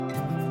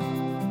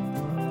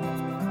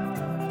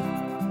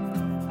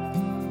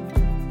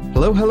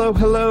Hello, hello,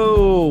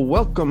 hello.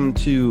 Welcome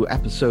to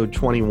episode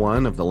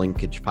 21 of the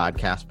Linkage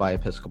Podcast by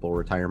Episcopal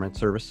Retirement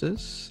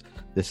Services.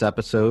 This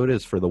episode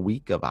is for the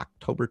week of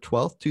October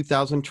 12th,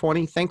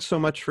 2020. Thanks so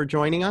much for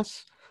joining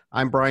us.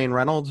 I'm Brian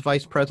Reynolds,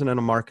 Vice President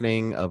of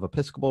Marketing of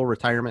Episcopal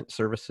Retirement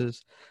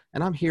Services,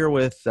 and I'm here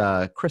with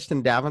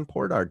Kristen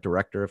Davenport, our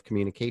Director of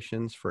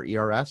Communications for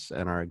ERS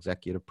and our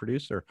Executive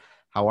Producer.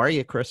 How are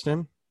you,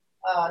 Kristen?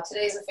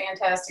 Today's a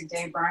fantastic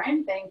day,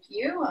 Brian. Thank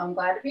you. I'm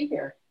glad to be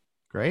here.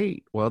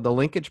 Great. Well, the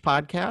Linkage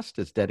Podcast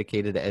is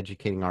dedicated to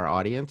educating our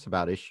audience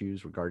about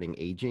issues regarding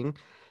aging,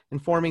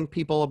 informing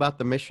people about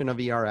the mission of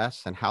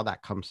ERS and how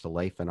that comes to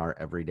life in our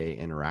everyday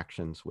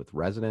interactions with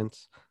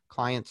residents,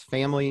 clients,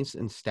 families,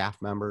 and staff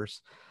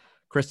members.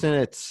 Kristen,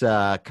 it's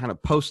kind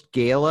of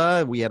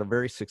post-gala. We had a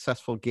very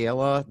successful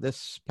gala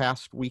this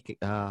past week,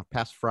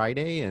 past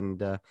Friday,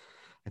 and I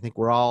think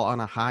we're all on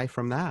a high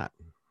from that.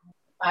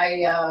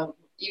 I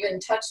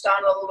even touched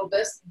on it a little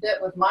bit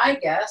with my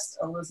guest,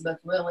 Elizabeth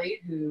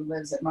Lilly, who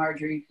lives at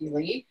Marjorie P.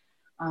 Lee.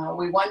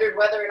 We wondered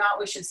whether or not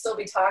we should still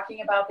be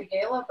talking about the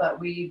gala, but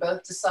we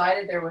both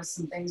decided there was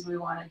some things we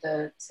wanted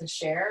to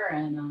share,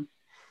 and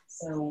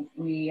so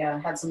we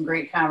had some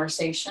great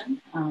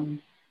conversation.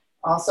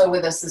 Also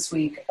with us this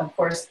week, of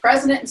course,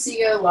 President and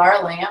CEO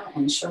Laura Lamb,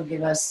 and she'll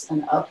give us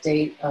an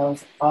update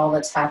of all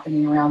that's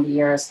happening around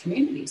the ERS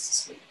communities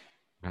this week.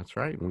 That's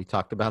right. We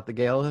talked about the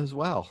gala as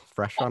well,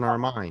 fresh on our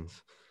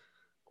minds.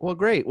 Well,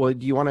 great. Well,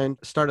 do you want to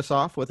start us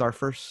off with our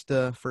first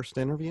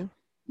interview?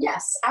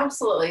 Yes,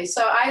 absolutely.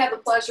 So I had the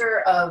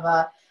pleasure of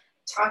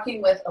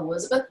talking with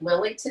Elizabeth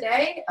Lilly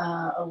today.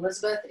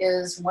 Elizabeth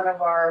is one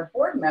of our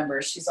board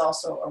members. She's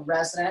also a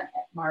resident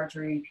at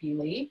Marjorie P.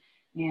 Lee.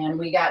 And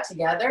we got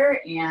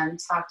together and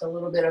talked a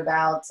little bit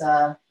about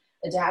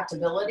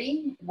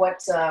adaptability,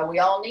 what we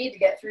all need to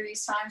get through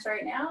these times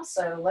right now.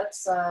 So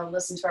let's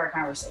listen to our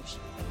conversation.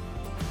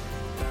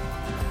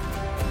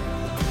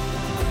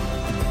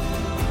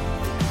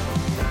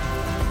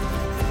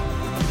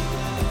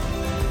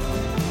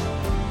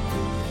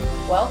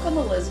 Welcome,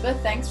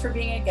 Elizabeth. Thanks for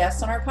being a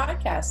guest on our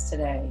podcast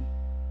today.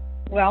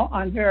 Well,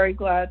 I'm very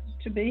glad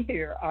to be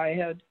here. I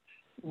had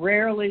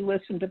rarely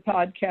listened to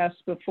podcasts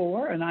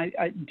before, and I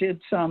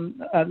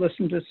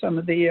listened to some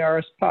of the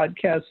ERS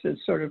podcasts as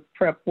sort of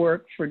prep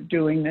work for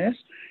doing this,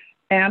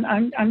 and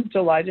I'm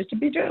delighted to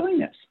be doing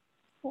this.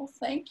 Well,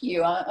 thank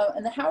you.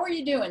 And how are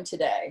you doing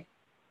today?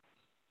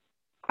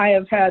 I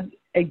have had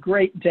a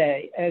great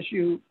day. As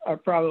you are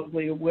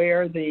probably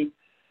aware, the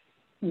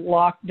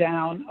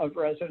lockdown of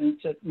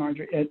residents at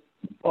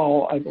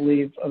all, I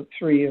believe, of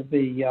three of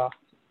the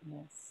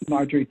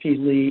Marjorie P.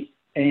 Lee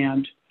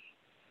and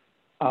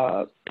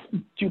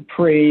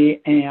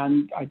Dupree,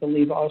 and I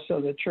believe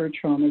also the church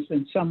home has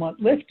been somewhat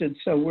lifted,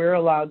 so we're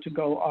allowed to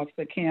go off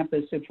the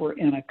campus if we're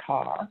in a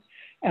car.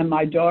 And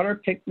my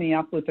daughter picked me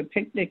up with a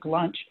picnic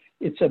lunch.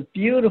 It's a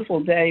beautiful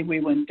day.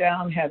 We went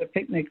down, had a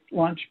picnic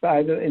lunch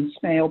in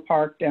Smale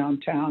Park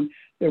downtown.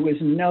 There was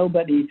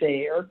nobody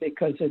there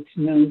because it's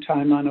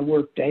noontime on a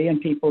work day, and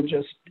people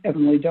just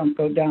evidently don't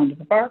go down to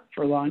the park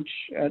for lunch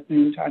at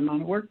noontime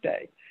on a work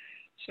day.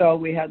 So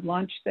we had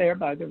lunch there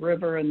by the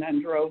river and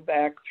then drove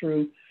back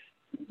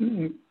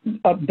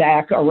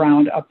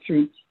around up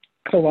through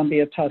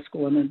Columbia,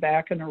 Tusculum, and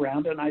back and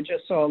around. And I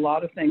just saw a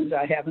lot of things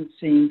I haven't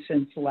seen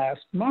since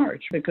last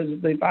March because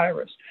of the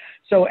virus.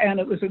 And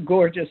it was a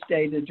gorgeous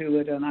day to do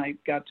it, and I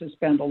got to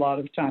spend a lot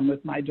of time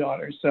with my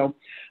daughter. So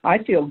I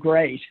feel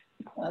great.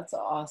 That's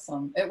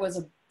awesome. It was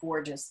a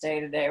gorgeous day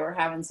today. We're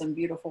having some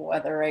beautiful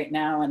weather right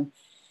now, and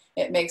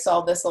it makes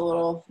all this a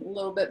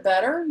little bit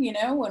better,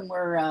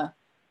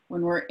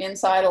 when we're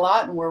inside a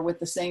lot and we're with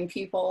the same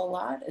people a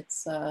lot.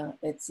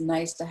 It's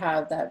nice to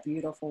have that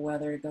beautiful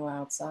weather to go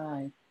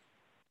outside.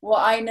 Well,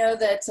 I know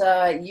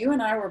that you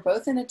and I were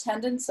both in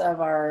attendance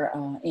of our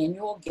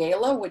annual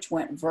gala, which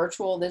went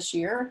virtual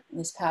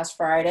this past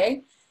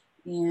Friday,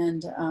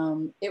 and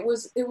it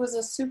was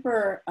a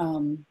super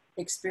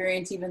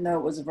experience. Even though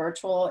it was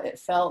virtual, it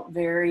felt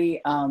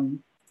very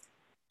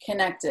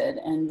connected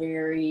and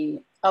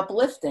very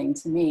uplifting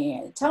to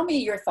me. Tell me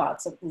your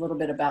thoughts a little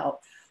bit about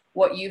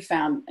what you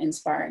found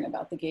inspiring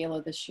about the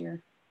gala this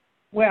year.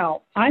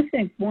 Well, I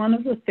think one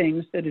of the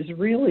things that is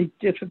really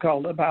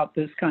difficult about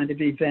this kind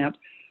of event,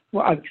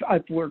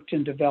 I've worked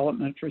in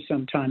development for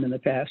some time in the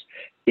past,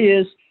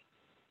 is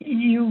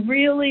you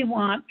really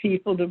want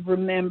people to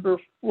remember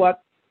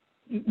what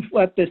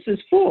this is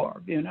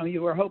for.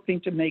 You are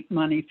hoping to make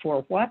money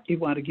for what? You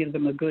want to give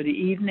them a good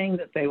evening,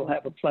 that they will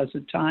have a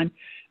pleasant time.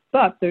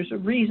 But there's a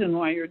reason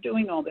why you're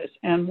doing all this.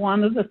 And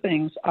one of the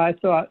things I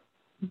thought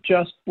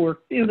just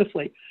worked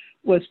beautifully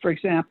was, for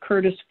example,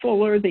 Curtis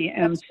Fuller, the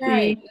MC. That's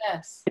right,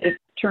 yes. It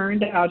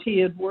turned out he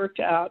had worked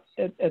out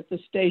at the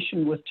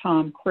station with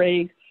Tom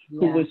Craig,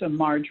 who was a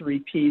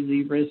Marjorie P.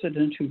 Lee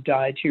resident who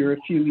died here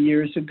a few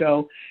years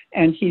ago.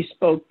 And he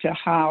spoke to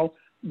how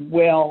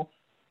well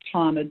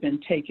Tom had been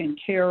taken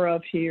care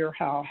of here,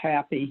 how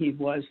happy he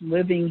was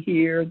living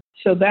here.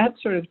 So that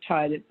sort of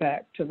tied it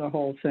back to the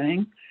whole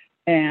thing.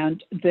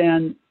 And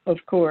then, of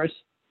course,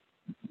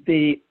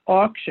 the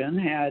auction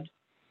had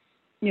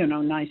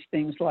nice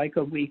things like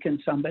a week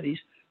in somebody's,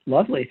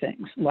 lovely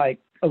things like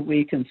a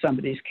week in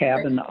somebody's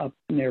cabin up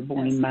near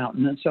Boyne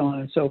Mountain and so on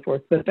and so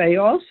forth. But they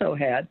also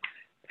had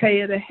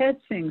pay it ahead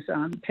things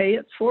pay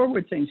it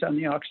forward things on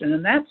the auction.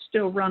 And that's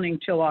still running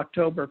till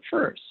October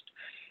 1st.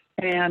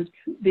 And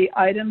the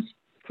items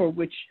for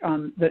which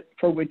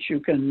you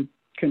can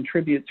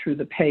contribute through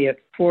the pay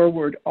it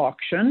forward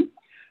auction,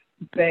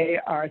 they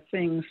are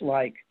things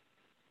like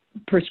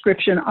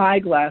prescription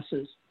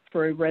eyeglasses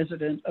for a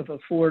resident of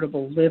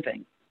affordable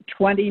living,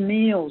 20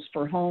 meals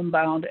for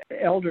homebound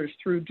elders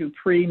through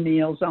Dupree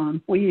Meals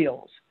on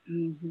Wheels,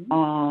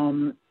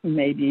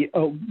 maybe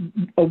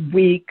a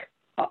week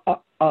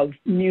of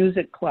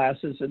music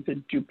classes at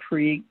the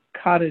Dupree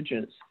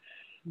cottages.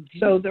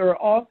 So there are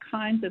all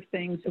kinds of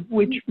things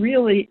which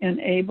really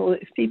enable,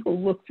 if people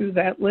look through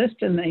that list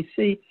and they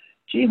see,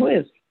 gee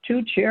whiz,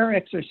 2 chair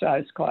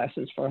exercise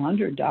classes for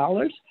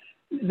 $100.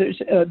 There's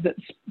the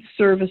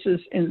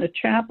services in the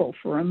chapel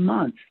for a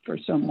month for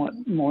somewhat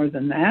more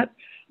than that.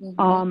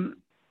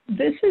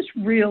 This is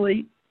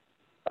really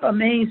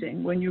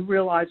amazing when you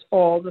realize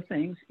all the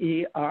things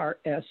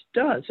ERS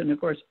does. And of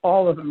course,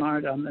 all of them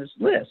aren't on this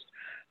list.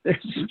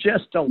 There's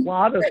just a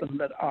lot of them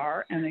that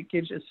are, and it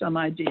gives you some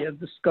idea of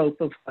the scope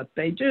of what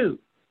they do.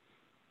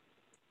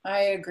 I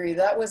agree.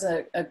 That was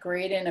a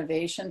great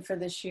innovation for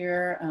this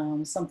year,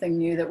 something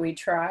new that we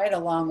tried,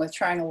 along with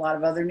trying a lot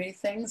of other new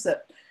things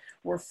that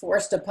were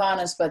forced upon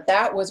us. But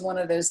that was one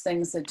of those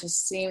things that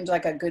just seemed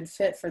like a good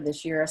fit for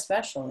this year,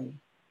 especially.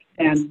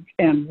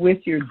 And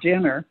with your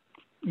dinner,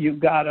 you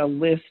got a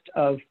list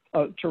of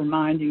to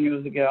reminding you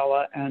of the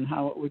gala and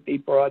how it would be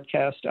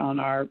broadcast on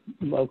our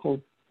local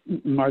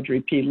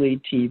Marjorie P.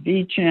 Lee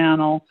TV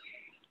channel,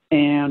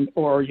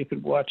 or you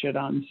could watch it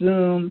on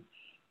Zoom.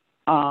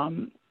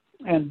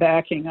 And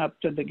backing up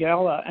to the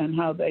gala and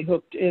how they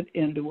hooked it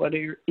into what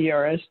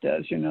ERS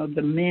does.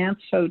 The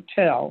Manse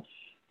Hotel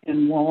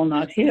in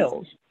Walnut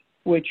Hills,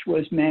 which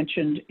was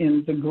mentioned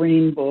in the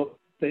Green Book,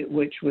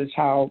 which was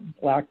how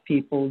Black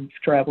people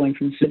traveling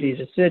from city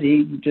to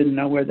city didn't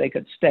know where they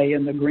could stay,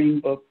 and the Green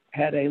Book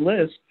had a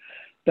list.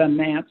 The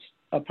Manse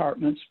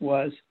Apartments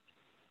was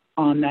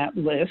on that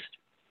list.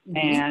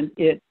 And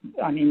this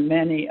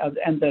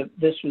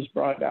was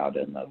brought out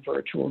in the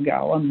virtual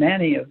gala.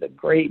 Many of the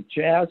great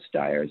jazz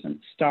stars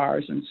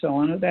and so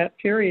on of that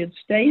period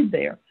stayed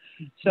there.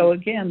 So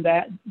again,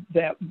 that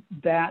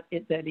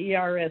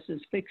ERS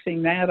is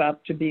fixing that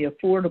up to be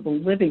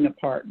affordable living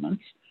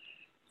apartments.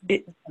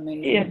 It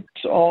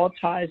all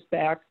ties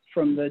back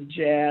from the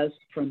jazz,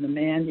 from the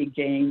Mandy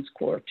Gaines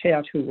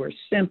Quartet, who were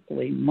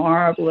simply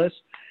marvelous.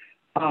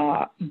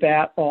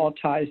 That all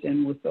ties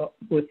in with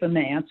the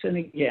Manse, and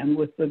again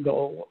with the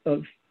goal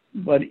of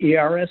what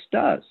ERS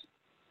does.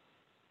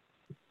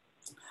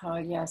 Oh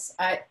yes,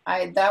 I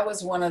that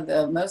was one of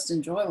the most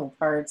enjoyable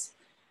parts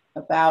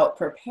about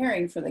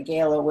preparing for the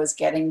gala, was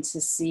getting to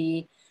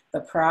see the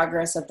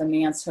progress at the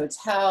Manse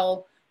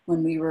Hotel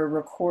when we were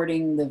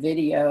recording the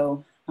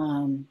video.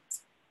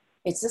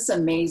 It's just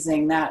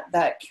amazing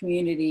that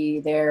community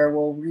there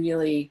will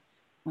really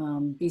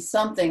be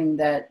something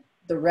that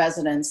the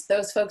residents,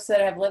 those folks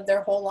that have lived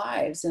their whole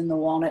lives in the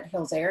Walnut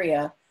Hills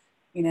area,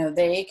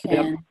 they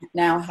can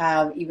now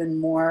have even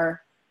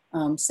more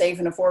safe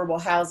and affordable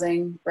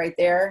housing right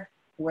there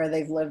where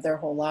they've lived their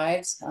whole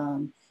lives.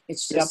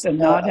 It's just and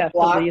not have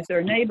to leave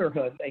their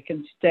neighborhood. They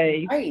can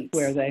stay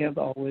where they have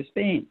always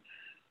been.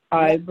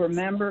 I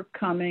remember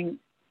coming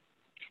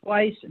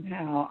twice, and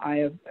how I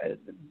have,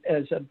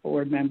 as a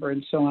board member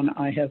and so on,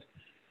 I have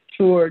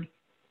toured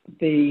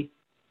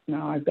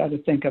I've got to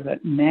think of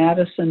it,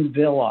 Madison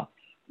Villa,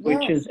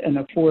 which is an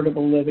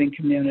affordable living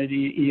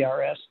community,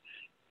 ERS.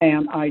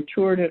 And I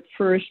toured it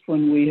first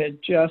when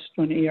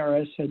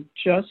ERS had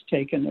just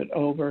taken it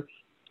over,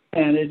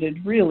 and it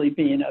had really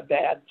been a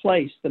bad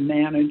place. The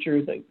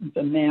manager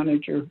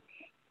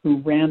who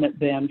ran it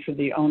then, for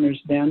the owners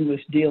then, was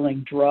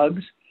dealing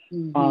drugs.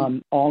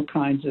 All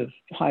kinds of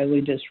highly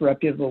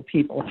disreputable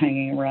people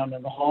hanging around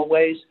in the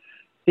hallways.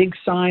 Big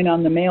sign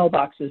on the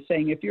mailboxes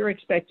saying, if you're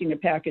expecting a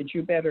package,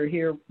 you better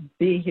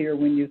be here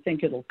when you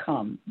think it'll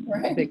come,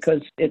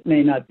 because it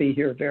may not be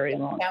here very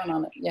long. Count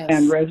on it, yes.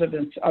 And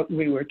residents,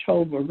 we were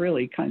told, were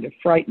really kind of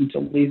frightened to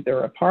leave their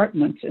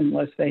apartments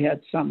unless they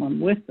had someone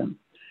with them.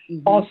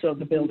 Also,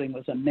 the building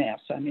was a mess.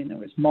 I mean, there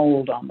was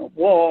mold on the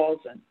walls.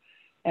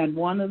 And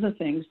one of the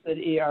things that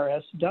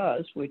ERS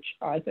does, which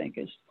I think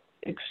is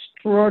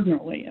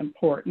extraordinarily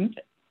important,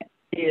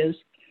 is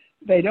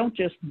they don't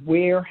just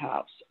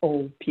warehouse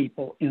old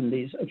people in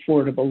these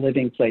affordable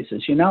living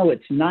places.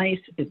 It's nice,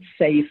 it's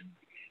safe,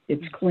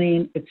 it's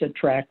clean, it's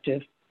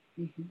attractive.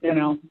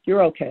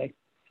 You're okay.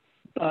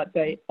 But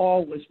they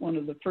always, one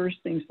of the first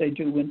things they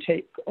do when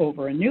take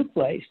over a new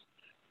place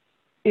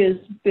is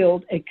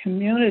build a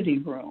community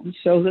room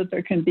so that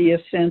there can be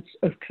a sense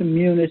of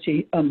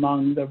community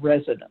among the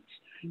residents.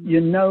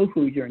 You know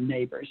who your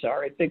neighbors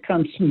are. It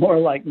becomes more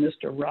like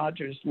Mr.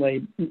 Rogers'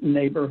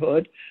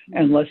 neighborhood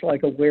and less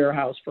like a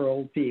warehouse for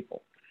old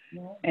people.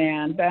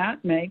 And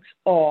that makes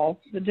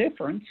all the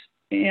difference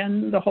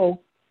in the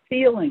whole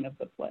feeling of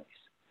the place.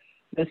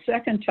 The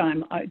second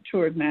time I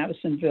toured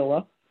Madison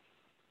Villa,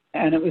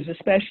 and it was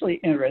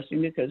especially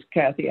interesting because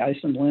Kathy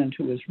Eisen-Lind,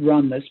 who has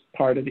run this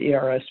part of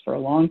ERS for a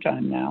long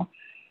time now,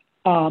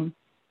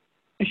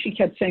 she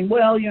kept saying,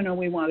 well, you know,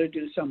 we want to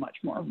do so much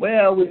more.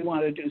 Well, we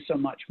want to do so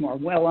much more.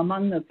 Well,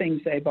 among the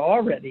things they've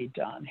already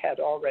done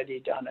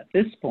at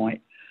this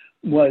point,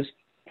 was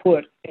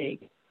put a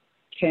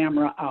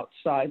camera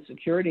outside,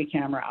 security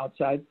camera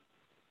outside.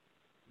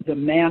 The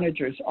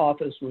manager's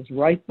office was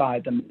right by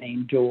the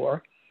main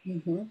door,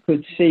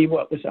 could see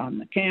what was on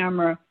the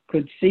camera,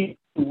 could see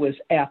who was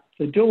at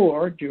the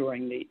door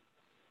during the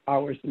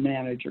hours the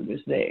manager was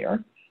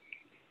there.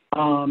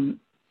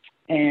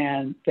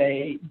 And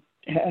they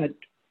had,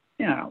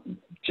 you know,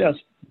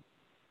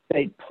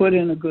 they put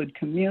in a good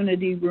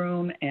community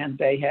room, and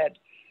they had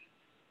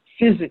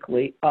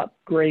physically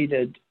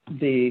upgraded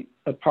the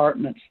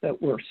apartments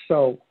that were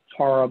so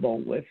horrible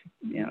with,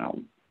 you know,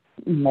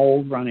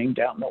 mold running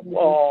down the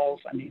walls.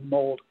 I mean,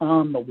 mold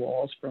on the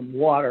walls from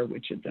water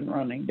which had been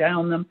running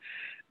down them.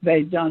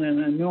 They'd done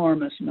an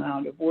enormous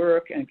amount of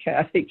work, and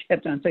Kathy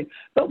kept on saying,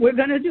 but we're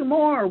going to do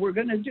more, we're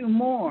going to do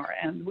more.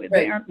 And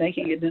they aren't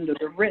making it into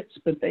the Ritz,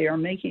 but they are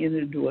making it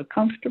into a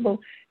comfortable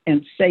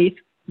and safe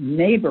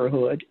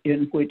neighborhood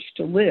in which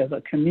to live,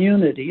 a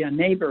community, a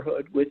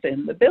neighborhood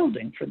within the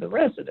building for the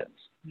residents.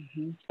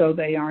 So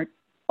they aren't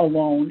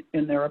alone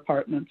in their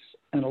apartments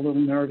and a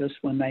little nervous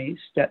when they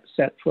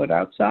set foot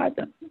outside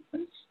them.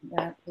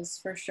 That is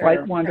for sure.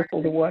 Quite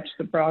wonderful to watch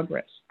the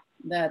progress.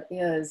 That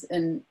is,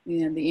 and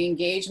you know, the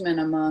engagement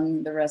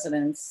among the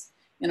residents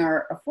in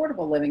our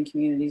affordable living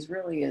communities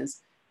really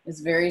is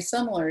very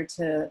similar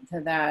to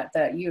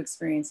that you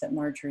experienced at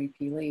Marjorie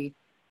P. Lee.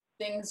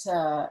 Things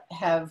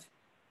have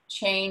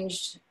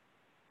changed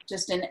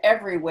just in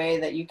every way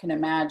that you can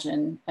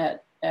imagine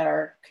at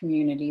our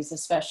communities,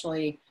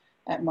 especially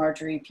at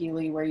Marjorie P.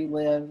 Lee, where you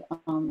live.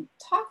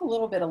 Talk a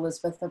little bit,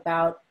 Elizabeth,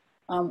 about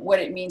what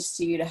it means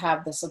to you to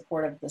have the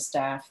support of the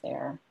staff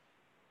there.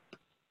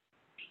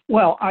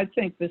 Well, I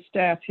think the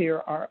staff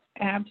here are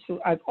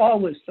I've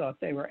always thought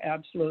they were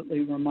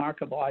absolutely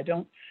remarkable. I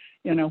don't,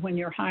 you know, when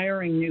you're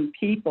hiring new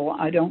people,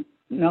 I don't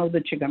know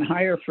that you can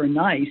hire for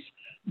nice,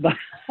 but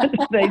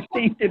they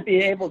seem to be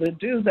able to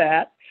do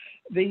that.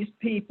 These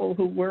people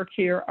who work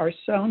here are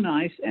so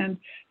nice, and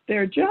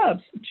their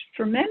jobs,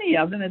 for many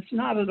of them, it's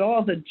not at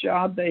all the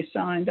job they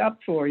signed up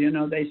for. You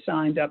know, they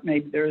signed up,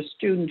 maybe there's a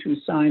student who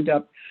signed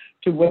up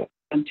to work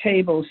on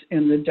tables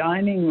in the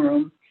dining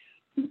room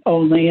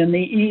only in the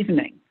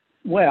evening.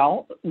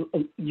 Well,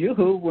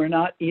 we're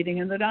not eating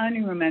in the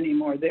dining room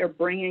anymore. They're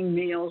bringing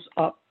meals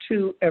up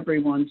to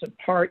everyone's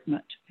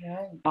apartment.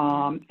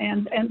 And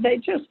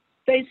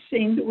they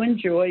seem to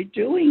enjoy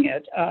doing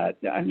it.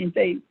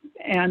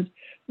 And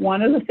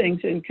one of the things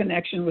in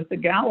connection with the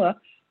gala,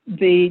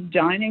 the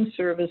dining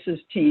services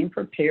team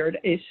prepared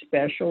a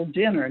special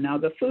dinner. Now,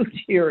 the food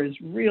here is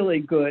really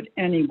good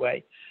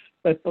anyway,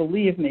 but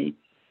believe me,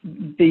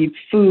 the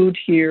food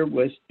here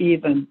was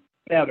even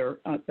better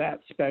at that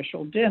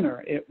special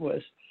dinner. It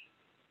was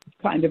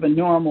kind of a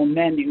normal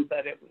menu,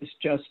 but it was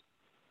just,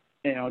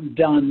 you know,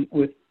 done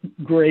with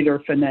greater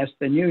finesse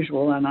than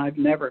usual. And I've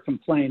never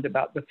complained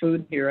about the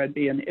food here. I'd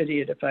be an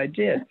idiot if I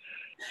did.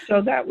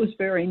 So that was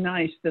very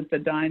nice that the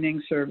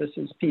dining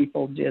services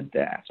people did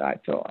that, I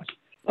thought.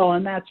 Oh,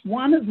 and that's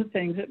one of the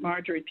things at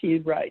Marjorie P.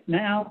 right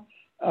now,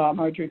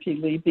 Marjorie P.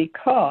 Lee,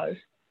 because,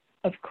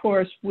 of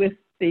course, with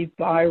the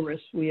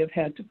virus, we have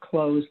had to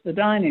close the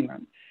dining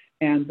room.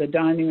 And the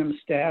dining room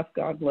staff,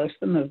 God bless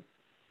them, have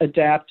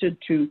adapted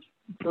to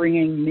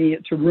bringing me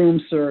to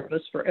room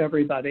service for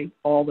everybody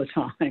all the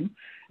time.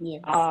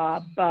 Yes.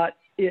 But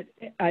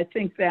I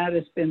think that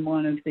has been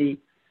one of the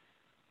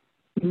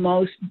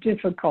most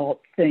difficult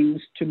things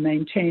to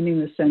maintaining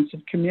the sense of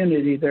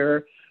community. There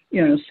are,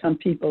 you know, some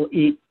people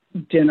eat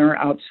dinner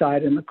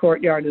outside in the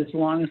courtyard as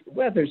long as the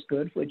weather's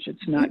good, which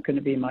it's not going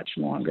to be much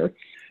longer.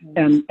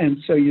 And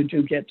so you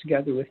do get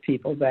together with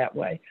people that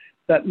way.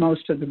 But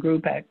most of the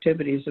group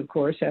activities, of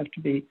course, have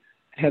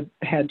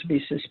had to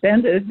be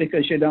suspended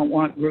because you don't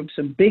want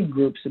big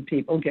groups of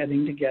people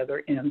getting together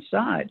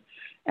inside.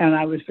 And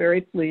I was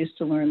very pleased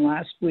to learn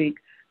last week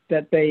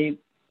that they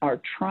are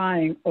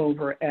trying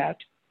over at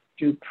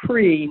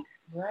Dupree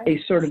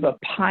a sort of a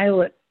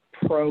pilot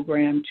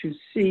program to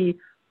see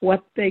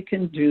what they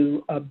can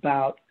do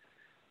about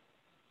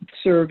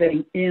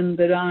serving in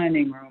the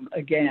dining room.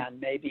 Again,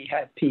 maybe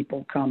have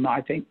people come.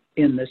 I think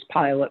in this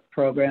pilot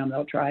program,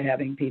 they'll try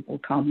having people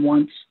come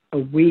once a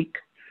week.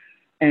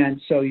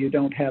 And so you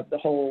don't have the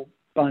whole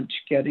bunch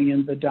getting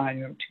in the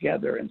dining room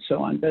together and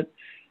so on. But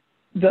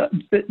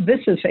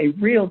this is a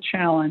real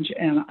challenge,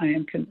 and I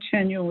am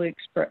continually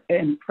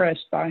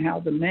impressed by how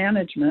the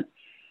management,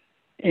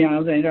 you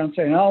know, they don't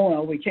say, oh,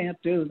 well, we can't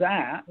do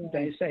that. Yeah.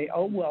 They say,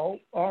 oh, well,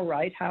 all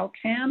right, how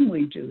can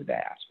we do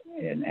that?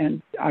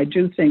 And I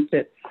do think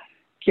that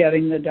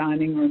getting the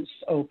dining rooms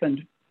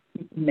opened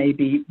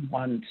maybe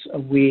once a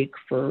week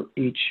for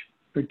each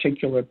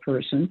particular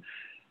person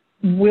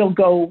will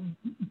go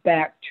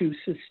back to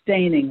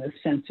sustaining the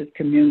sense of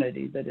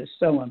community that is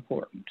so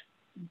important.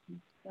 Mm-hmm.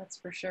 That's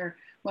for sure.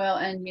 Well,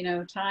 and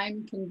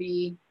time can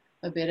be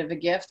a bit of a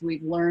gift.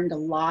 We've learned a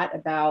lot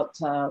about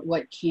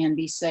what can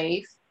be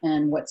safe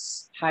and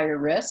what's higher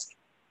risk.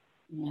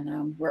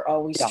 We're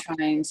always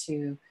trying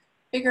to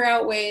figure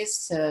out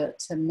ways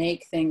to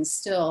make things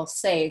still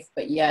safe,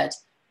 but yet,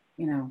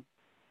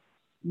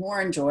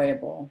 more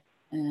enjoyable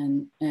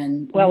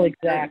and well,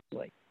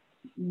 exactly.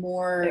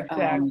 more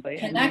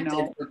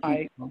connected with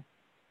people.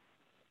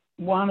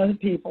 One of the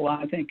people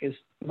I think is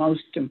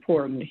most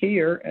important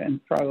here,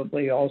 and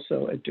probably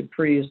also at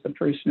Dupree, is the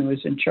person who is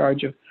in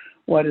charge of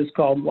what is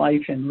called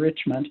life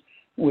enrichment,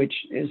 which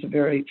is a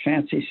very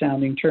fancy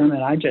sounding term,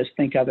 and I just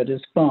think of it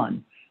as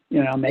fun.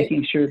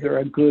 Making sure there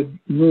are good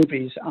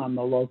movies on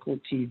the local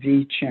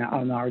TV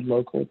on our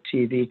local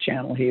TV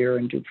channel here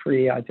in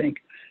Dupree. I think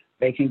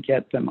they can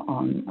get them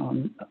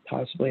on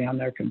possibly on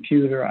their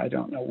computer. I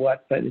don't know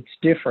what, but it's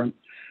different.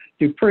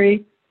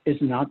 Dupree is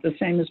not the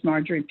same as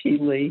Marjorie P.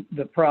 Lee.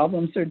 The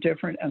problems are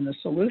different and the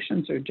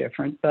solutions are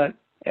different, but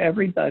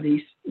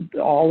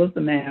all of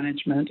the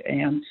management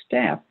and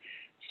staff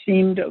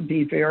seem to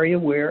be very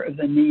aware of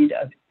the need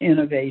of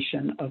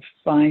innovation, of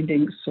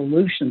finding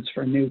solutions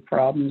for new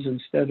problems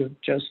instead of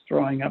just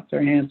throwing up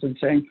their hands and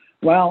saying,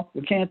 well,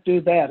 we can't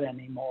do that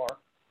anymore.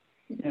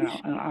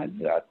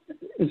 That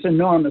is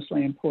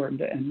enormously important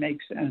and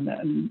makes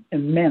an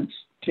immense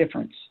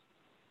difference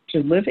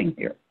to living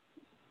here.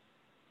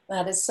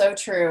 That is so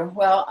true.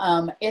 Well,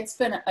 it's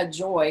been a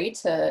joy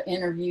to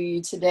interview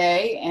you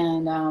today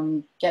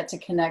and get to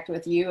connect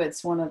with you.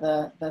 It's one of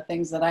the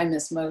things that I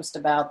miss most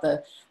about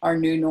our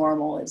new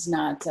normal is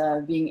not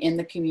being in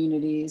the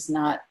communities,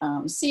 not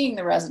seeing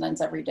the residents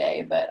every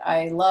day. But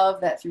I love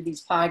that through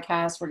these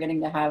podcasts, we're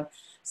getting to have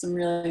some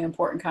really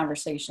important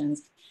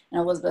conversations.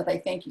 And Elizabeth, I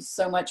thank you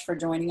so much for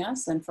joining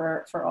us and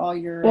for all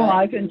your... Well,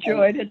 I've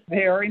enjoyed it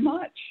very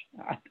much.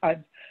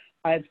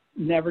 I've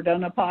never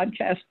done a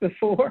podcast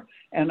before,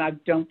 and I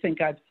don't think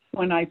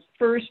when I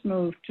first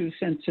moved to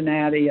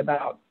Cincinnati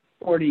about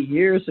 40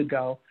 years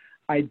ago,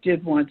 I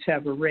did once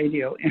have a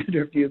radio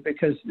interview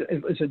because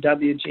it was a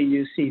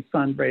WGUC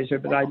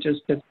fundraiser, but I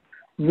just have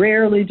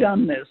rarely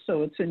done this,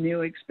 so it's a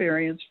new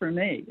experience for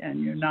me.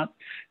 And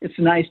it's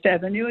nice to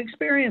have a new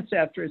experience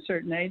after a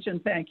certain age,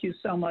 and thank you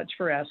so much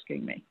for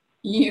asking me.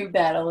 You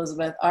bet,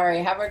 Elizabeth. All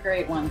right, have a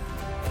great one.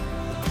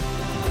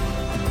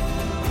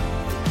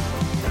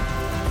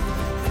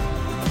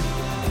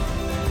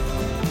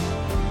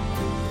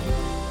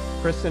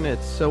 Kristen,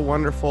 it's so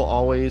wonderful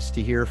always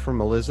to hear from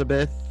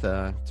Elizabeth.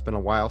 It's been a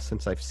while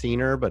since I've seen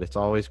her, but it's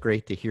always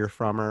great to hear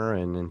from her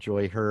and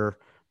enjoy her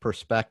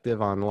perspective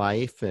on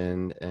life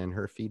and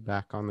her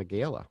feedback on the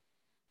gala.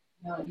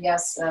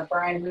 Yes,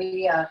 Brian,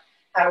 we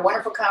had a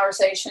wonderful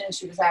conversation.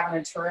 She was having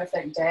a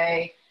terrific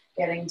day,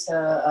 getting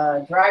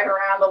to drive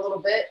around a little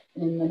bit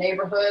in the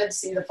neighborhood,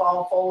 see the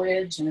fall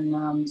foliage,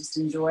 and just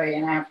enjoy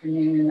an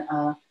afternoon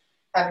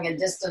having a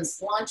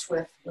distance lunch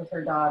with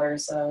her daughter.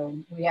 So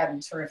we had a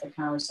terrific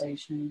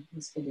conversation. It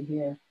was good to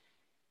hear.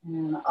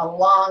 And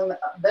along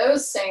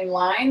those same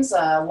lines,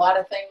 a lot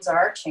of things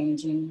are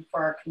changing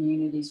for our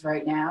communities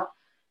right now.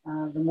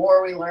 The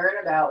more we learn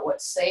about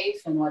what's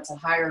safe and what's a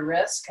higher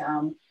risk,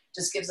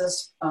 just gives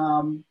us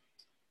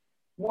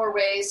more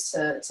ways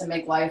to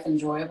make life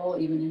enjoyable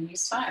even in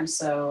these times.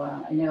 So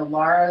I know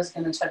Laura is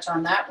going to touch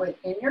on that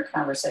in your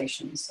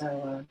conversation.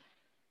 So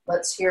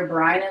let's hear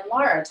Brian and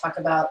Laura talk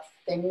about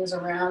things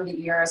around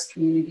the ERS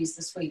communities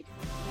this week.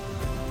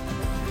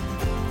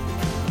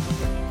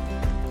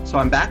 So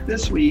I'm back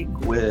this week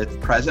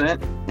with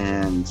President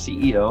and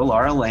CEO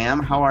Laura Lamb.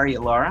 How are you,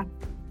 Laura?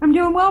 I'm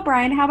doing well,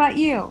 Brian. How about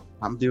you?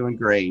 I'm doing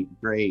great.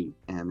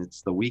 And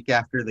it's the week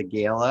after the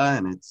gala,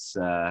 and it's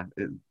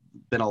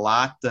been a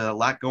lot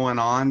going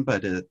on,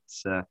 but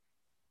it's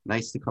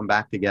nice to come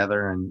back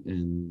together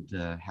and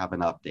have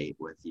an update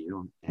with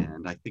you.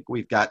 And I think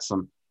we've got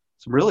some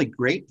really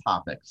great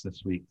topics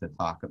this week to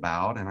talk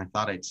about. And I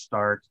thought I'd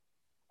start,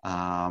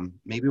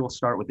 maybe we'll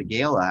start with the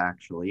gala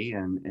actually,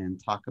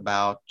 and talk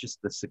about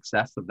just the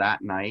success of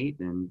that night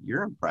and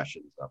your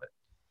impressions of it.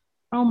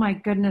 Oh my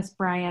goodness,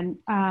 Brian.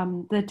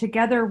 The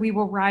Together We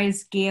Will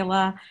Rise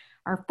Gala,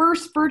 our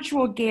first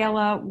virtual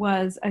gala,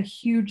 was a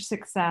huge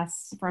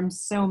success from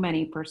so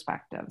many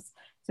perspectives.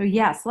 So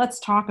yes, let's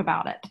talk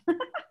about it.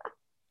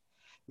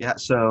 Yeah,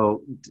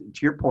 so to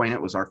your point,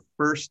 it was our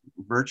first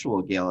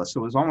virtual gala. So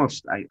it was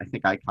almost, I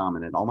think I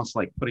commented, almost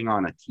like putting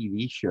on a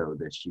TV show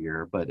this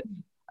year. But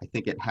I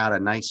think it had a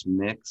nice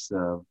mix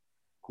of,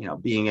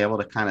 being able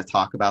to kind of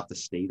talk about the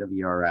state of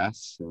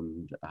ERS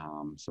and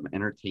some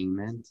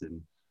entertainment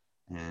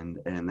and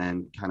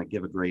then kind of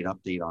give a great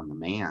update on the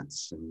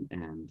Mance.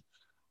 And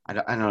I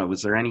don't know,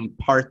 was there any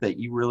part that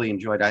you really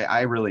enjoyed?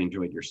 I really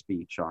enjoyed your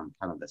speech on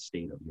kind of the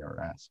state of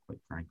ERS, quite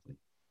frankly.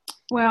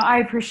 Well, I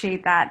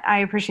appreciate that.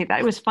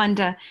 It was fun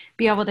to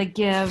be able to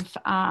give,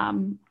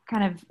 kind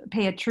of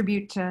pay a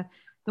tribute to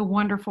the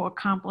wonderful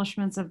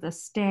accomplishments of the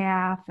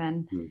staff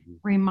and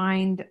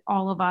remind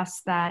all of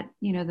us that,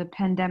 the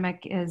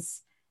pandemic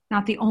is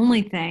not the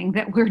only thing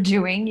that we're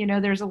doing.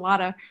 There's a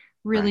lot of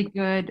really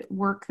good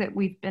work that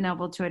we've been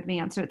able to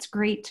advance. So it's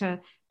great to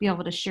be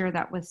able to share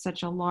that with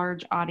such a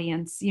large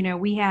audience. You know,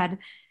 we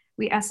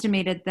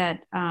estimated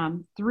that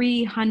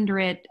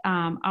 300,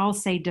 I'll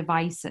say,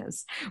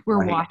 devices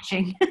were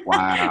watching.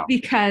 Wow.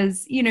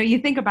 Because, you know, you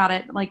think about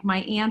it, like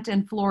my aunt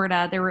in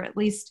Florida, there were at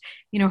least,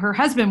 you know, her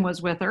husband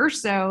was with her.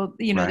 So,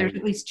 you know, there's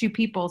at least 2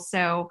 people.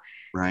 So,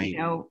 you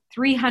know,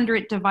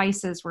 300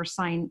 devices were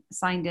signed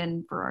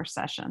in for our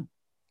session.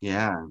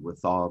 Yeah,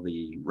 with all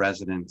the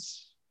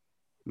residents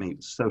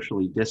maybe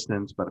socially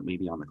distanced, but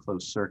maybe on the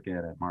closed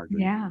circuit at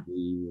Marjorie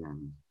TV,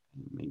 and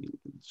maybe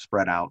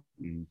spread out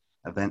in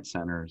event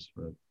centers.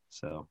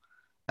 So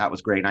that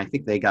was great. And I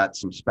think they got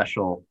some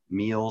special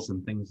meals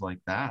and things like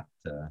that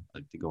to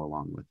go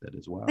along with it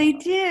as well. They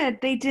did.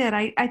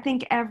 I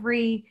think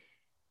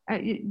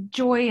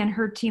Joy and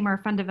her team, our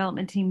fund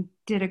development team,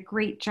 did a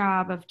great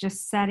job of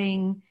just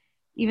setting,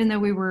 even though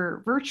we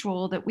were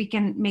virtual, that we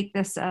can make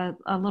this a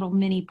little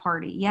mini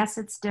party. Yes,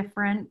 it's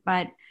different,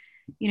 but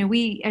you know,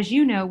 we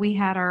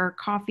had our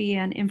coffee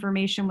and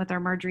information with our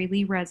Marjorie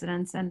Lee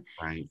residents, and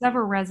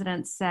several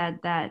residents said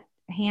that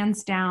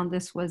hands down,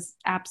 this was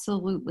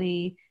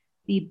absolutely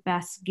the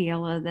best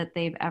gala that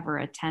they've ever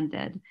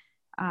attended.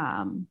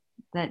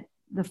 That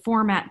the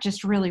format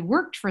just really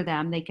worked for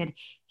them. They could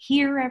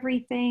hear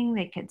everything,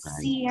 they could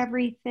see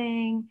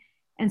everything.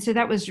 And so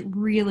that was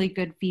really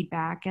good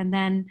feedback. And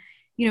then,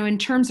 you know, in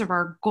terms of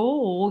our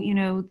goal, you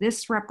know,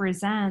 this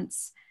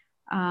represents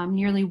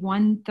nearly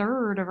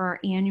 1/3 of our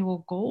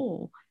annual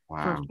goal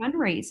for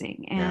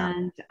fundraising.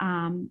 And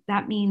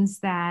that means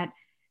that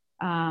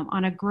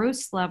on a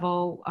gross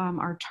level,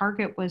 our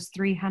target was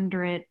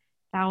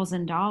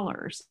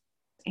 $300,000.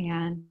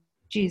 And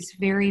she's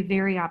very,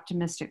 very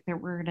optimistic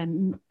that we're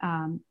going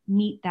to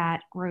meet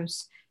that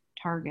gross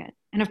target.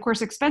 And of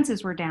course,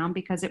 expenses were down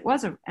because it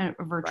was a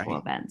virtual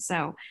event.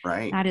 So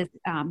that is,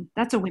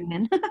 that's a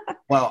win-win.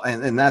 Well,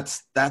 and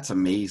that's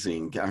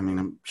amazing. I mean,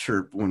 I'm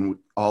sure when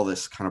all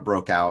this kind of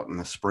broke out in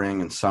the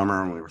spring and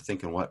summer, and we were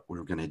thinking what we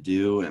were going to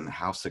do and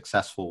how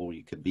successful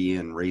we could be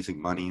in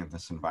raising money in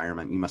this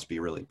environment, you must be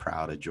really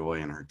proud of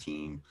Joy and her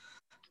team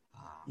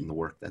and the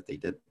work that they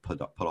did put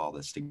all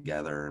this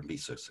together and be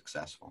so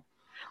successful.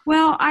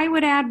 Well, I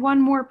would add one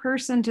more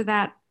person to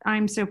that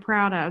I'm so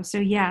proud of. So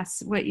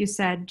yes, what you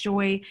said,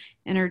 Joy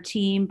and her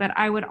team, but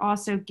I would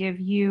also give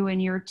you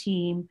and your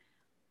team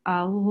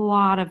a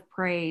lot of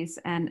praise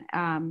and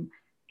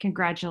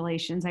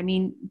congratulations. I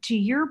mean, to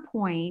your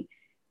point,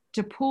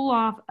 to pull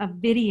off a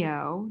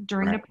video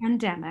during the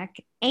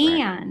pandemic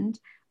and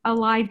a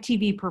live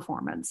TV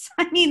performance.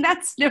 I mean,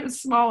 that's no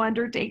small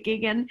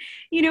undertaking. And,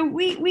 you know,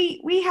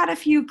 we had a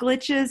few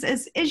glitches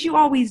as you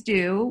always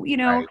do, you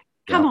know.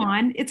 Come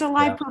on, it's a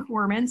live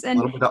performance. And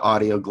a little bit of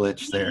audio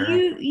glitch there.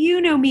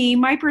 You know me,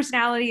 my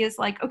personality is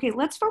like, okay,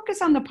 let's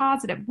focus on the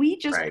positive. We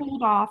just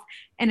pulled off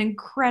an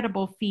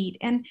incredible feat.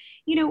 And,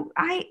 you know,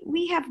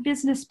 we have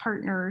business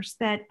partners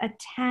that have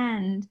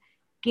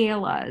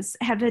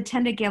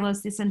attended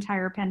galas this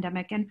entire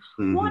pandemic. And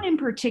one in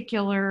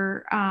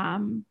particular,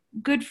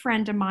 good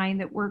friend of mine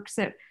that works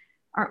at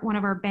one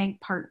of our bank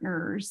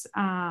partners,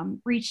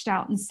 reached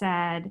out and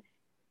said,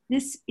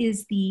 this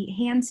is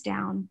hands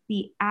down,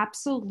 the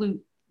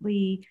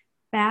absolutely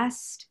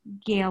best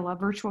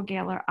virtual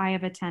gala I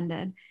have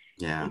attended.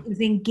 Yeah. It was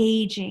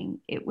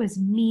engaging. It was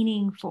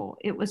meaningful.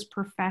 It was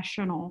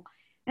professional.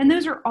 And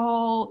those are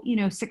all, you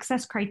know,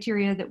 success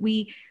criteria that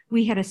we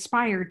had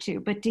aspired to.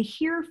 But to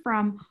hear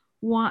from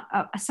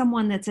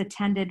someone that's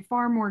attended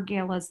far more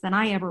galas than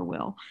I ever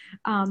will,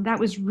 that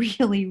was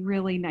really,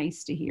 really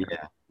nice to hear.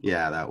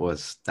 Yeah, that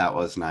was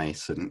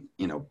nice. And,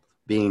 you know,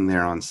 being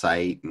there on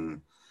site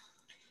and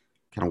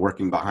kind of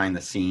working behind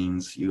the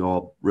scenes, you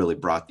all really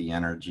brought the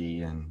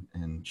energy and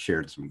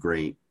shared some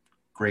great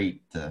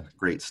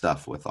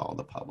stuff with all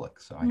the public.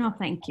 So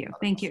thank you.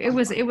 It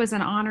was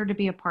an honor to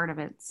be a part of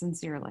it,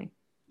 sincerely.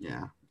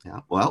 Yeah.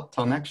 Well,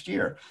 till next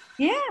year.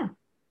 Yeah.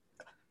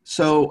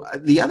 So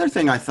the other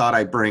thing I thought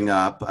I'd bring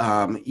up,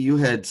 you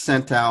had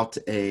sent out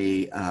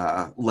a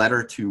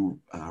letter to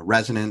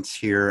residents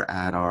here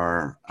at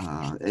our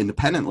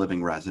independent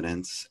living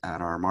residents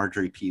at our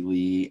Marjorie P.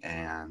 Lee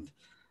and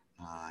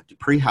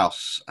Dupree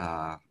House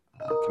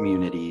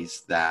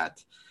communities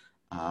that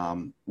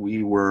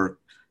we were,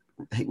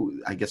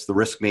 I guess the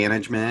risk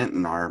management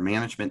and our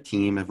management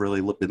team have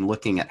really been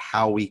looking at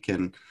how we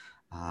can,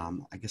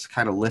 I guess,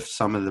 kind of lift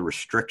some of the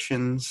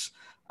restrictions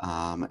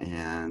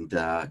and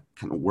kind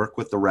of work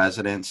with the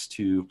residents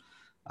to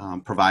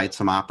provide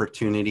some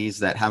opportunities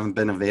that haven't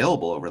been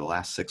available over the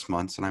last 6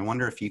 months. And I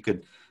wonder if you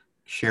could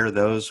share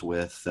those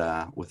with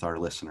our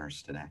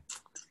listeners today.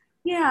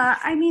 Yeah,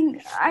 I mean,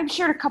 I've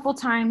shared a couple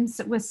times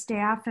with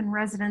staff and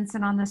residents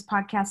and on this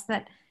podcast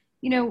that,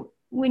 you know,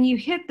 when you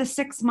hit the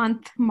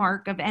 6-month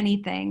mark of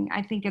anything,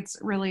 I think it's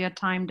really a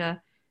time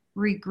to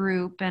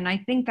regroup. And I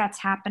think that's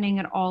happening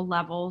at all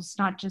levels,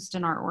 not just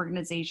in our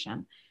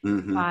organization,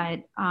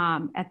 but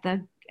at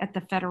the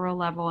federal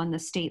level and the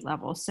state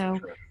level. So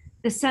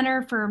the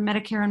Center for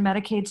Medicare and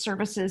Medicaid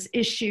Services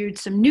issued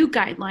some new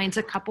guidelines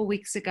a couple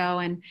weeks ago.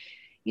 And,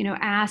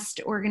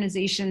 asked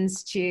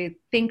organizations to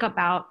think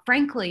about,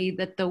 frankly,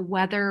 that the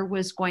weather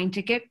was going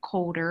to get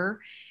colder.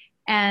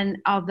 And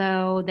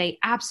although they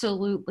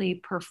absolutely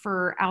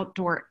prefer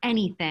outdoor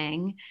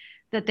anything,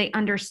 that they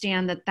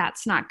understand that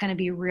that's not going to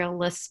be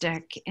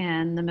realistic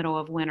in the middle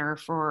of winter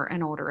for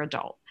an older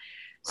adult.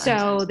 Right.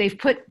 So they've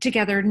put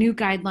together new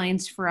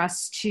guidelines for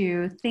us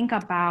to think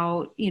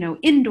about,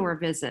 indoor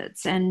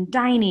visits and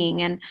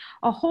dining and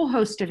a whole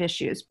host of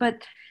issues.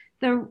 But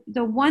the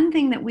one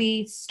thing that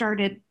we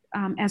started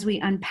as we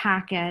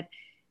unpack it,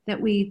 that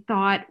we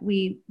thought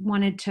we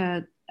wanted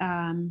to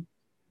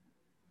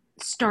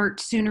start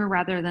sooner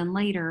rather than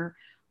later,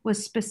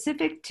 was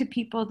specific to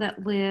people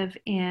that live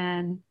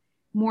in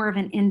more of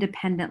an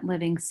independent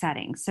living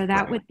setting. So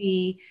that would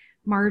be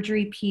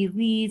Marjorie P.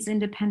 Lee's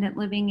independent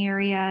living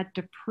area,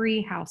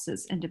 Dupree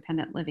House's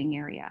independent living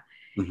area.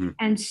 Mm-hmm.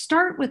 And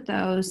start with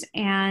those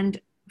and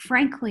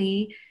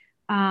frankly,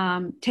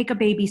 take a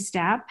baby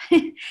step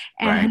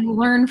and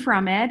learn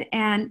from it.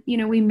 And,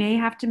 we may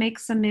have to make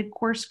some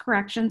mid-course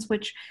corrections,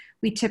 which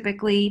we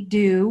typically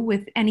do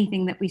with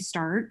anything that we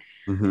start.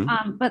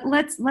 Mm-hmm. But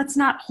let's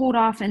not hold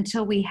off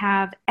until we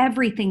have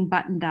everything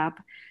buttoned up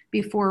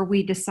before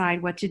we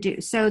decide what to do.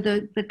 So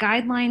the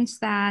guidelines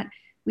that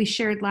we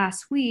shared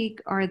last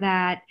week are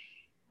that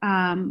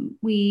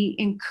we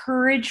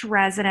encourage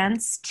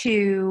residents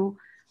to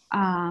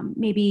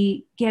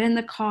maybe get in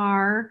the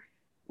car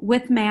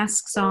with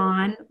masks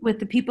on with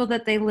the people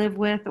that they live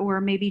with,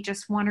 or maybe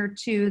just one or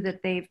two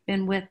that they've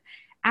been with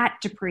at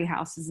Dupree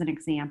House as an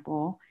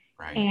example,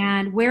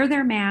 and wear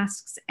their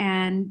masks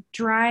and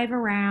drive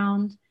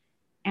around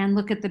and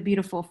look at the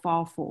beautiful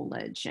fall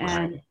foliage.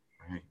 And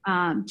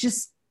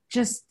just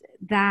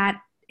that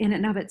in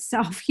and of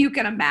itself, you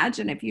can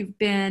imagine if you've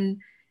been,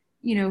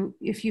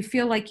 if you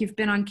feel like you've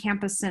been on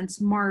campus since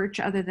March,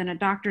 other than a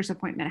doctor's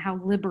appointment, how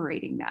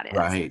liberating that is.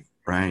 Right.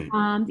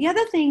 The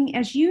other thing,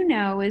 as you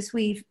know, is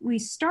we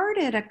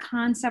started a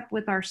concept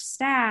with our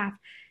staff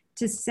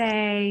to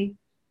say,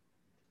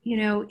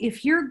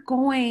 if you're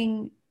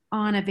going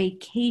on a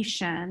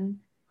vacation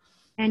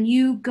and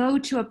you go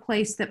to a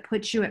place that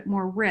puts you at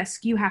more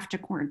risk, you have to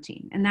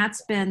quarantine. And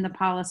that's been the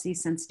policy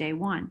since day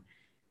one.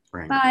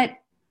 Right. But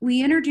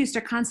we introduced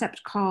a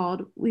concept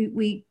called,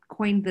 we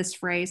coined this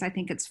phrase, I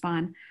think it's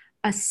fun,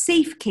 a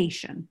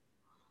safecation.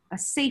 A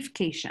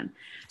safecation.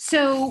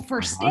 So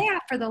for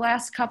staff, for the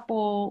last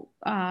couple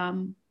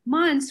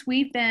months,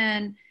 we've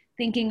been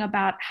thinking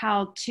about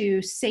how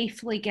to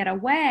safely get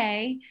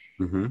away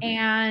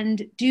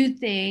and do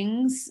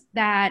things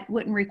that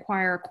wouldn't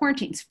require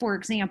quarantines. For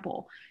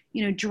example,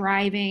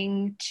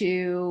 driving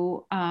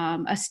to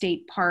a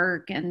state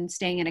park and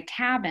staying in a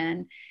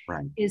cabin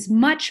is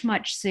much,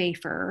 much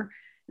safer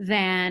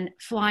than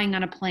flying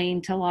on a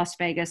plane to Las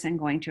Vegas and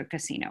going to a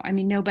casino. I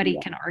mean, nobody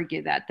can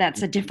argue that.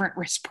 That's a different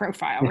risk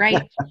profile,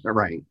 right?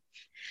 Right.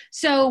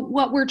 So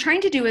what we're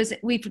trying to do is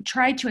we've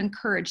tried to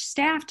encourage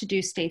staff to do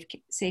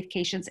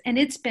safecations, and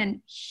it's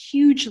been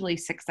hugely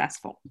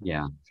successful.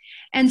 Yeah.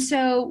 And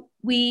so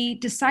we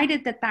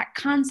decided that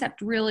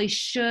concept really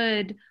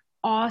should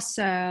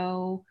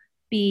also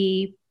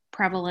be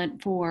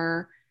prevalent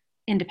for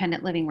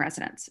independent living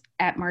residents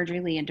at Marjorie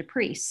Lee and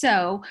Dupree.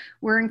 So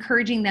we're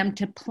encouraging them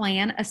to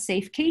plan a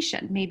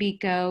safecation, maybe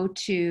go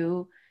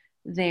to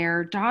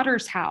their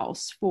daughter's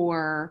house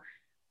for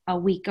a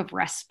week of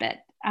respite,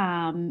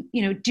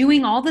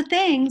 doing all the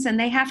things, and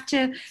they have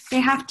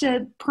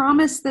to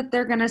promise that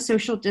they're going to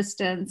social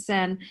distance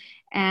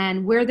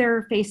and wear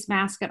their face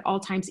mask at all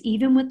times,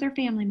 even with their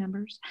family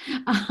members.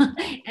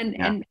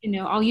 And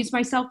I'll use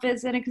myself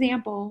as an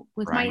example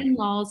with my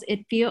in-laws.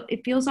 It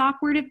feels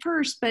awkward at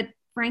first, but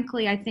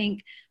frankly, I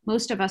think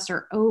most of us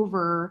are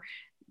over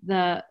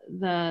the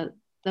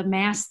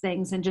mask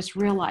things and just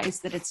realize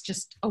that it's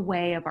just a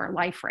way of our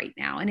life right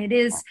now. And it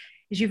is,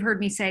 as you've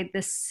heard me say,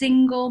 the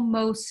single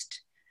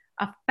most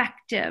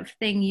effective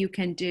thing you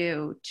can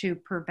do to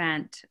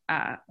prevent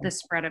the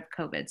spread of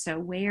COVID. So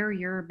wear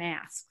your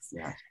masks.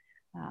 Yeah.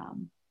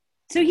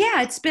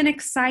 It's been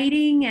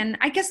exciting. And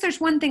I guess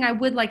there's one thing I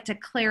would like to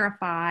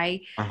clarify,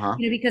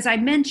 because I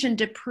mentioned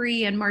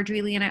Dupree and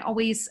Marjorie Lee, and I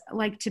always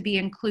like to be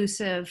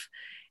inclusive.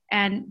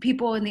 And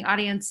people in the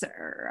audience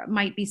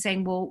might be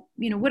saying, well,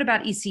 what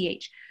about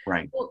ECH?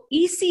 Right. Well,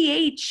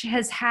 ECH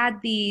has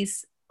had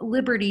these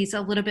liberties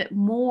a little bit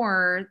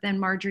more than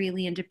Marjorie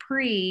Lee and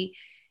Dupree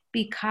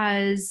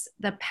because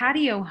the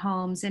patio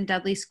homes in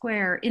Dudley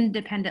Square,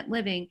 independent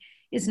living,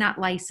 is not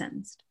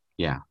licensed.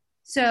 Yeah.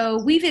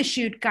 So we've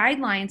issued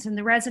guidelines, and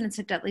the residents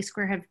at Dudley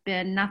Square have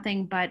been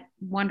nothing but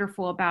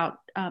wonderful about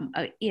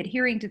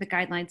adhering to the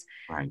guidelines.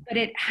 Right. But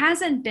it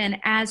hasn't been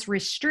as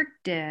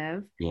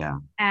restrictive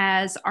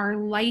as our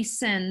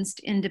licensed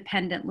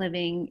independent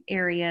living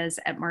areas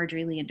at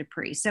Marjorie Lee and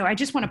Dupree. So I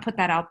just want to put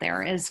that out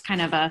there as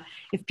kind of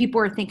if people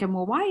are thinking,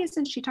 well, why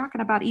isn't she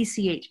talking about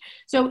ECH?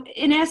 So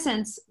in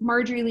essence,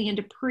 Marjorie Lee and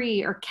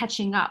Dupree are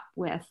catching up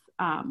with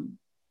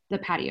the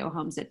patio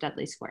homes at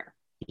Dudley Square.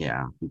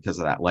 Yeah, because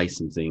of that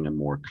licensing and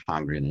more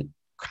congregate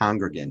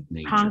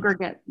nature.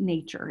 Congregate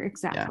nature,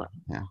 exactly.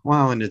 Yeah.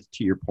 Well, and it's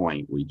to your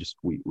point,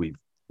 we've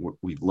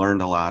we've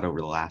learned a lot over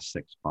the last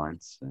 6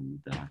 months, and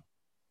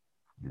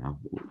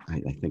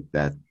I think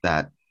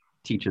that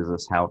teaches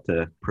us how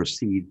to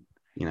proceed,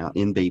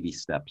 in baby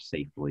steps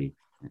safely.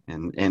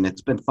 And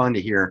it's been fun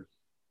to hear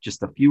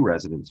just a few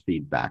residents'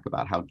 feedback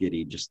about how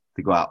giddy just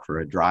to go out for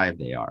a drive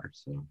they are.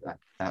 So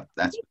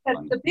that's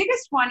fun. The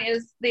biggest one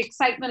is the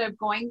excitement of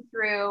going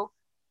through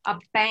a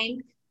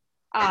bank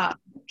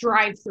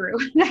drive-through.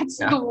 That's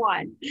the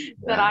one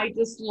that I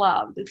just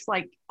loved. It's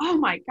like, oh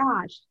my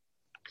gosh.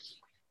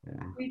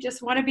 Yeah. We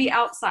just want to be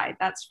outside,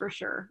 that's for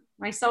sure,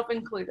 myself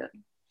included.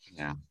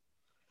 Yeah.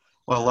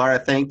 Well, Laura,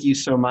 thank you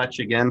so much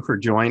again for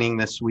joining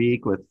this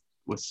week with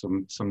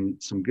some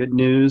good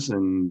news,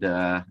 and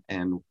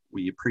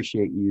we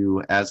appreciate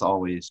you as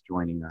always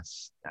joining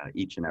us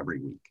each and every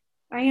week.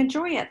 I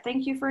enjoy it.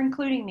 Thank you for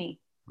including me.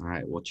 All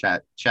right, we'll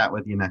chat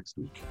with you next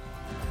week.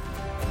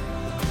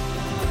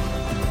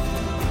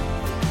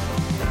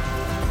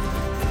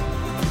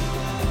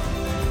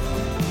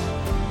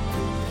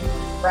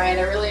 Brian,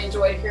 I really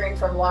enjoyed hearing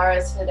from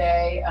Laura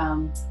today.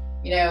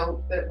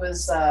 It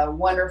was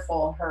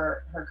wonderful,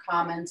 her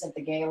comments at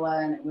the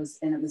gala, and it was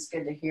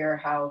good to hear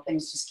how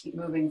things just keep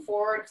moving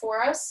forward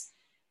for us.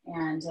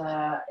 And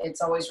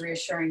it's always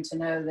reassuring to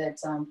know that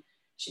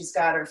she's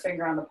got her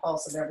finger on the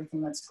pulse of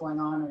everything that's going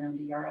on around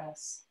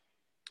ERS.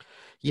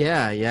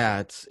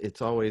 Yeah,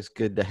 it's always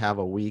good to have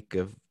a week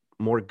of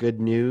more good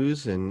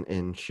news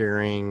and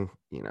sharing,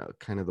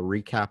 kind of the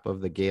recap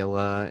of the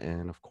gala,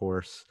 and of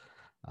course,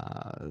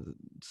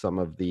 some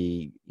of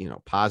the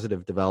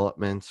positive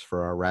developments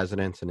for our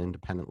residents and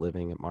independent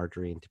living at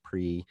Marjorie and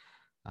Dupree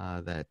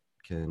that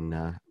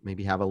can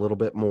maybe have a little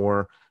bit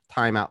more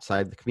time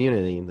outside the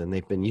community than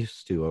they've been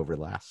used to over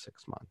the last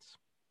 6 months.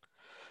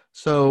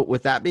 So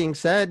with that being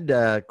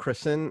said,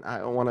 Kristen,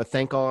 I want to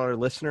thank all our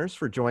listeners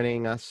for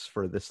joining us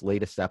for this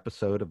latest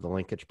episode of the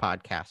Linkage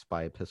Podcast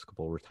by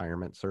Episcopal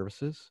Retirement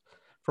Services.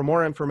 For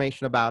more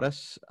information about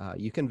us,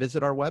 you can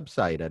visit our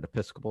website at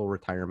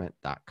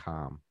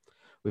episcopalretirement.com.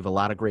 We have a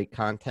lot of great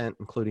content,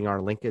 including our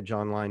Linkage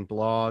online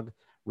blog,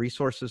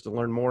 resources to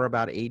learn more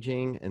about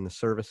aging and the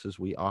services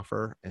we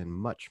offer, and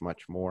much,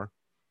 much more.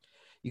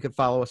 You can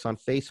follow us on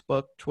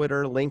Facebook,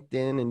 Twitter,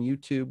 LinkedIn, and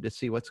YouTube to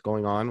see what's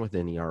going on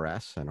within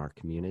ERS and our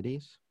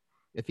communities.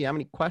 If you have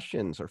any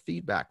questions or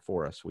feedback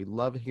for us, we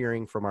love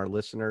hearing from our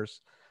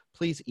listeners.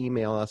 Please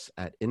email us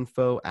at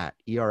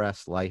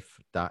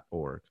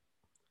info@erslife.org.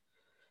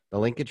 The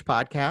Linkage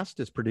Podcast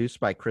is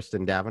produced by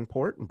Kristen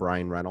Davenport and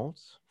Brian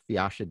Reynolds.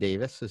 Fiasha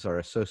Davis is our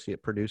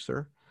associate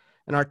producer,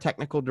 and our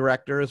technical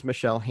director is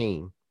Michelle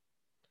Hain.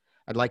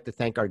 I'd like to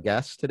thank our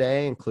guests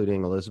today,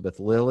 including Elizabeth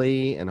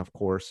Lilly, and of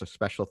course, a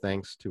special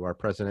thanks to our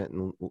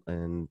president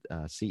and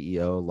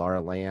CEO,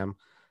 Laura Lamb,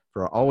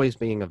 for always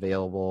being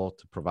available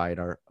to provide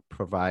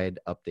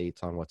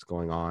updates on what's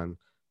going on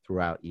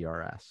throughout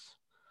ERS.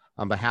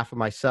 On behalf of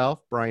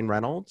myself, Brian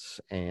Reynolds,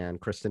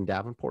 and Kristen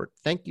Davenport,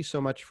 thank you so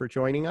much for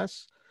joining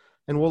us.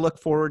 And we'll look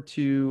forward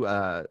to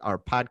our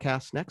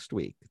podcast next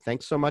week.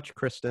 Thanks so much,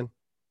 Kristen.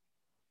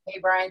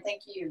 Hey, Brian.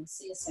 Thank you.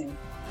 See you soon.